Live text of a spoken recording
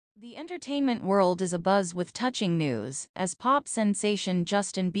The entertainment world is abuzz with touching news, as pop sensation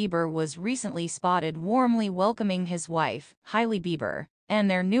Justin Bieber was recently spotted warmly welcoming his wife, Hailey Bieber, and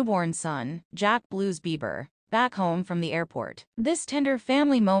their newborn son, Jack Blues Bieber, back home from the airport. This tender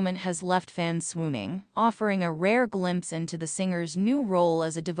family moment has left fans swooning, offering a rare glimpse into the singer's new role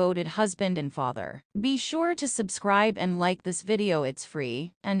as a devoted husband and father. Be sure to subscribe and like this video, it's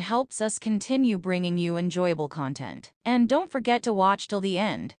free, and helps us continue bringing you enjoyable content. And don't forget to watch till the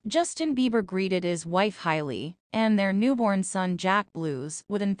end. Justin Bieber greeted his wife Hailey and their newborn son Jack Blues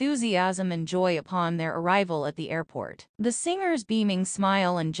with enthusiasm and joy upon their arrival at the airport. The singer's beaming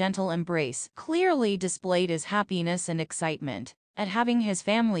smile and gentle embrace clearly displayed his happiness and excitement at having his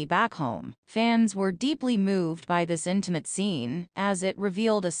family back home. Fans were deeply moved by this intimate scene, as it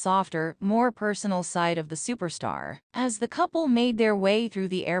revealed a softer, more personal side of the superstar. As the couple made their way through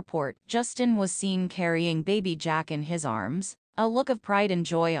the airport, Justin was seen carrying baby Jack in his arms, a look of pride and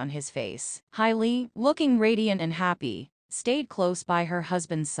joy on his face. Hailey, looking radiant and happy, stayed close by her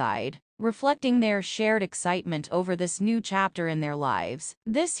husband's side, reflecting their shared excitement over this new chapter in their lives.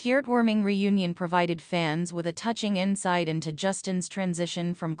 This heartwarming reunion provided fans with a touching insight into Justin's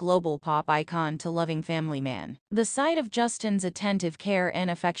transition from global pop icon to loving family man. The sight of Justin's attentive care and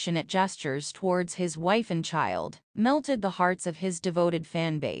affectionate gestures towards his wife and child melted the hearts of his devoted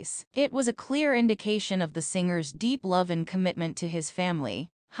fan base. It was a clear indication of the singer's deep love and commitment to his family,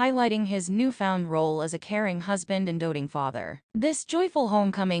 highlighting his newfound role as a caring husband and doting father. This joyful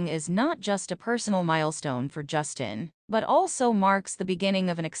homecoming is not just a personal milestone for Justin, but also marks the beginning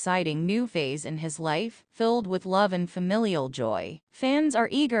of an exciting new phase in his life, filled with love and familial joy. Fans are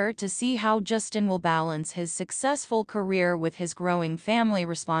eager to see how Justin will balance his successful career with his growing family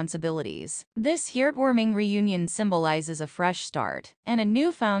responsibilities. This heartwarming reunion symbolizes a fresh start and a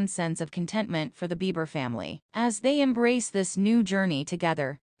newfound sense of contentment for the Bieber family. As they embrace this new journey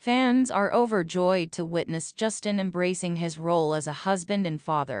together, fans are overjoyed to witness Justin embracing his role as a husband and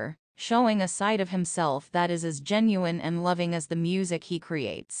father, showing a side of himself that is as genuine and loving as the music he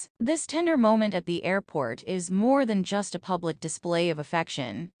creates. This tender moment at the airport is more than just a public display of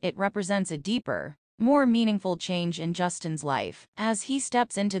affection. It represents a deeper, more meaningful change in Justin's life. As he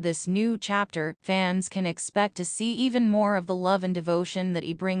steps into this new chapter, fans can expect to see even more of the love and devotion that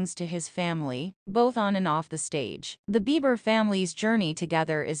he brings to his family, both on and off the stage. The Bieber family's journey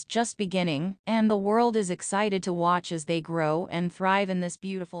together is just beginning, and the world is excited to watch as they grow and thrive in this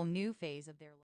beautiful new phase of their life.